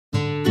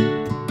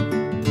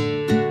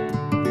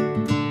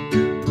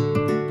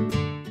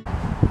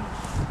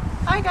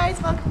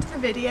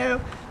video.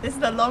 This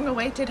is a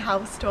long-awaited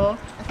house tour.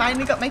 I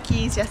finally got my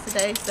keys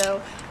yesterday,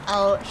 so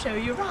I'll show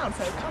you around,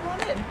 so come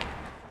on in.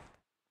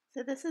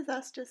 So this is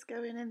us just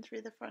going in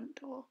through the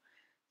front door.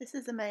 This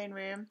is the main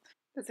room.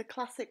 There's a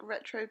classic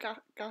retro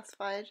gas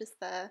fire just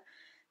there.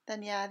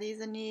 Then yeah,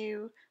 these are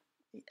new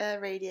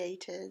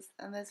radiators,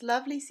 and there's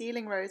lovely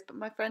ceiling rows, but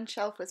my friend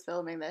Shelf was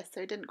filming this,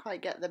 so he didn't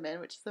quite get them in,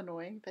 which is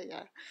annoying, but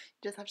yeah,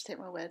 you just have to take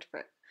my word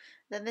for it.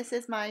 Then this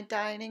is my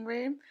dining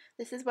room.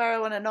 This is where I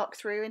want to knock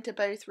through into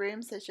both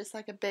rooms, so it's just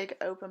like a big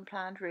open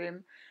planned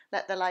room,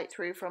 let the light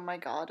through from my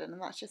garden,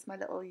 and that's just my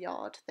little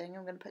yard thing.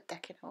 I'm going to put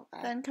decking out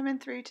there. Then coming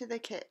through to the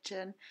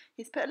kitchen,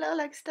 he's put a little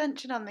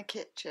extension on the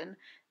kitchen,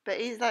 but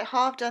he's like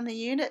half done the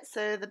unit,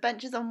 so the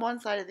benches on one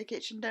side of the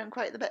kitchen don't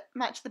quite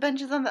match the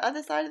benches on the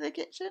other side of the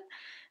kitchen.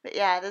 But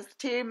yeah, there's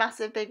two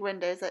massive big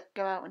windows that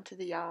go out into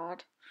the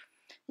yard.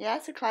 Yeah,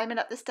 so climbing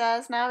up the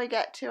stairs now, we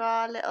get to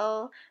our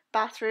little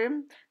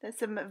bathroom. There's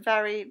some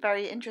very,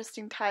 very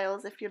interesting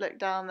tiles if you look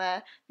down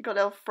there. They've got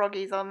little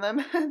froggies on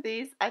them.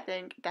 These, I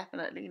think,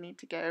 definitely need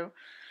to go.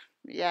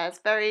 Yeah, it's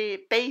very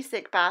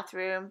basic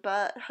bathroom,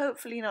 but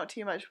hopefully not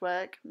too much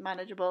work,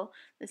 manageable.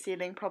 The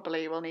ceiling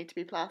probably will need to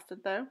be plastered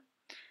though.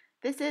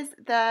 This is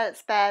the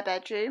spare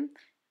bedroom.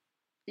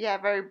 Yeah,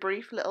 very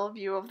brief little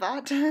view of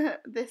that.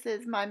 This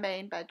is my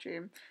main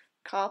bedroom.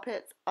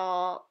 Carpets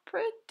are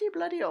pretty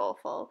bloody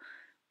awful.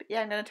 But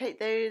yeah, I'm going to take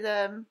those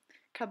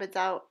cupboards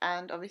out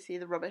and obviously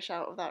the rubbish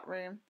out of that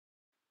room.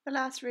 The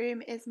last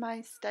room is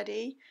my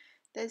study.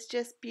 There's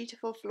just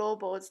beautiful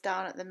floorboards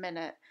down at the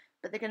minute,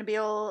 but they're going to be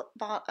all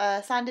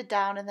sanded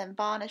down and then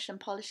varnished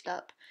and polished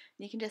up.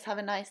 And you can just have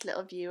a nice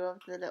little view of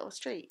the little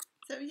street.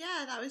 So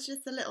yeah, that was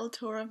just a little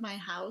tour of my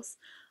house.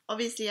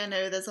 Obviously, I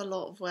know there's a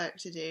lot of work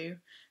to do.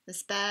 The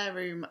spare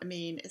room, I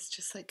mean, it's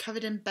just like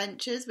covered in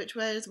benches, which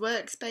was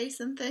workspace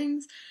and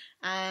things.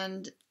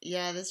 And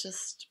yeah, there's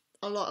just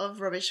a lot of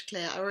rubbish to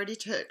clear. I already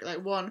took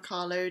like 1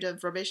 carload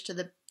of rubbish to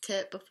the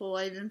tip before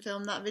I even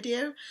filmed that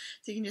video.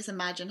 So you can just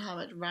imagine how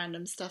much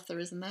random stuff there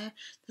is in there.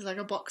 There's like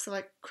a box of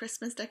like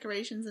Christmas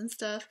decorations and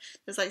stuff.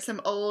 There's like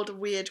some old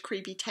weird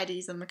creepy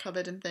teddies in the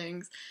cupboard and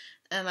things.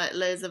 And like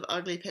loads of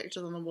ugly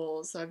pictures on the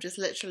walls. So I've just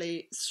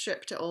literally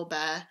stripped it all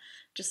bare.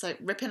 Just like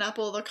ripping up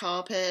all the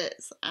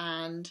carpets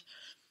and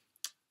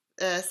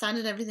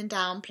sanding everything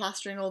down,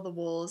 plastering all the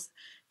walls.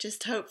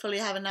 Just hopefully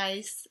have a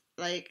nice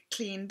like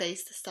clean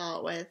base to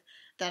start with.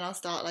 Then I'll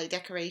start like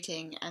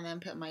decorating and then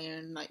put my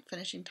own like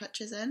finishing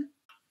touches in.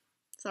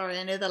 Sorry,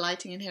 I know the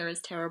lighting in here is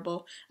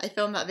terrible. I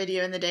filmed that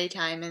video in the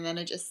daytime and then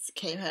I just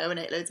came home and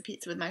ate loads of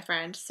pizza with my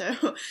friend. So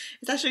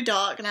it's actually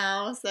dark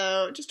now.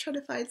 So just trying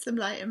to find some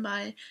light in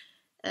my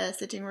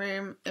sitting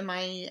room in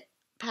my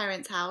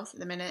parents' house at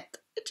the minute.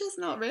 It's just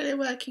not really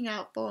working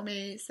out for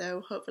me,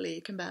 so hopefully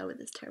you can bear with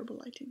this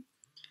terrible lighting.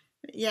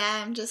 But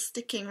yeah, I'm just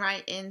sticking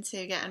right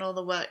into getting all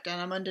the work done.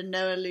 I'm under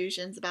no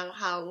illusions about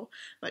how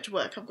much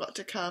work I've got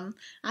to come.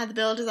 I had the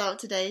builders out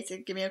today to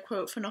give me a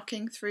quote for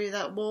knocking through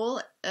that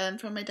wall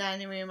from my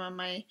dining room and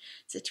my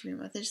sitting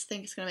room. I just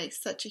think it's going to make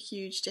such a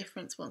huge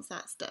difference once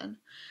that's done.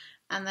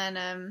 And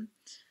then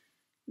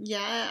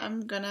yeah,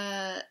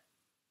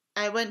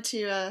 I went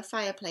to a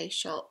fireplace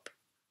shop,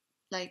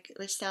 like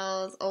which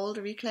sells old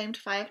reclaimed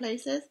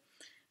fireplaces.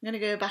 I'm going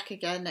to go back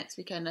again next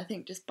weekend, I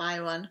think just buy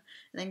one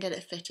and then get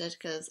it fitted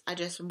because I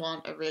just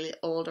want a really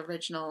old,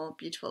 original,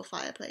 beautiful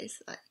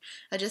fireplace. Like,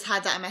 I just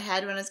had that in my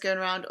head when I was going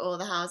around all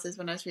the houses,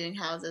 when I was viewing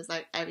houses,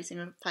 like every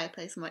single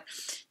fireplace. I'm like,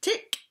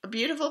 tick, a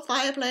beautiful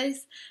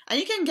fireplace. And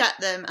you can get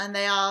them and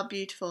they are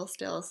beautiful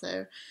still,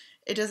 so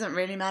it doesn't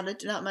really matter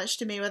that much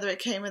to me whether it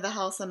came with a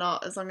house or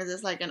not, as long as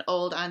it's like an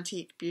old,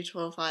 antique,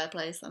 beautiful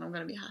fireplace, then I'm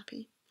going to be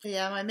happy. But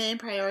yeah, my main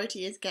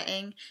priority is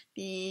getting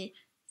the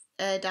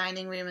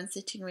dining room and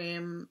sitting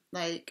room,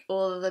 like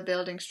all of the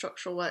building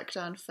structural work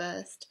done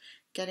first,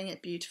 getting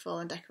it beautiful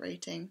and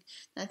decorating.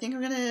 And I think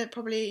I'm going to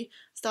probably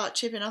start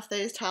chipping off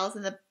those tiles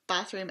in the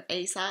bathroom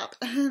ASAP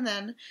and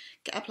then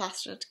get a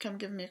plasterer to come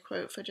give me a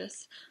quote for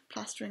just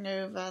plastering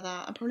over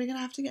that. I'm probably going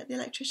to have to get the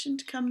electrician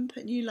to come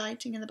put new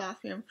lighting in the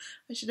bathroom,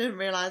 which I didn't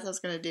realise I was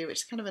going to do,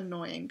 which is kind of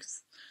annoying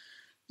because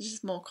it's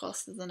just more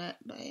cost, isn't it?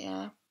 But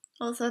yeah.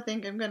 Also, I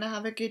think I'm going to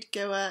have a good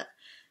go at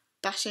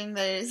bashing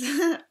those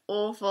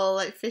awful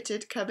like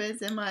fitted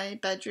cupboards in my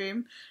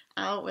bedroom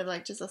out with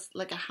like just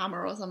a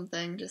hammer or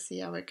something, just see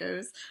how it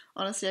goes.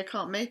 Honestly, I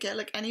can't make it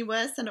look any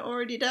worse than it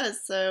already does,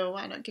 so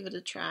why not give it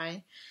a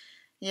try?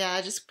 Yeah,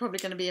 just probably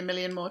going to be a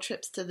million more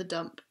trips to the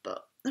dump,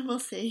 but we'll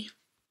see.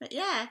 But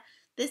yeah,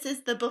 this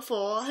is the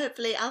before.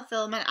 Hopefully I'll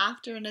film an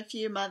after in a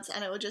few months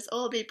and it will just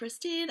all be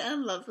pristine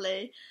and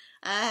lovely.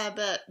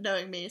 But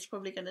knowing me, it's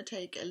probably going to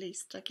take at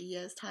least like a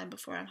year's time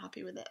before I'm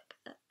happy with it.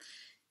 But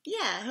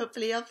yeah,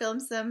 hopefully I'll film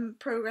some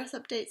progress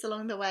updates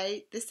along the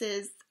way. This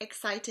is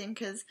exciting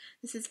because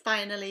this is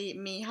finally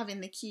me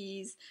having the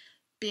keys,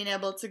 being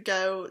able to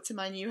go to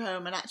my new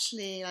home and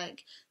actually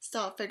like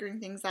start figuring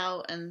things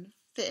out and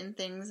fitting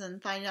things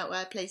and finding out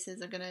where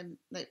places are gonna,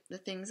 like the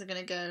things are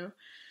gonna go.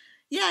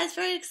 Yeah, it's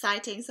very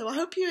exciting. So I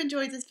hope you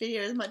enjoyed this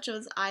video as much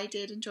as I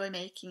did enjoy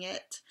making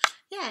it.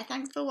 Yeah,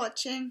 thanks for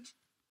watching.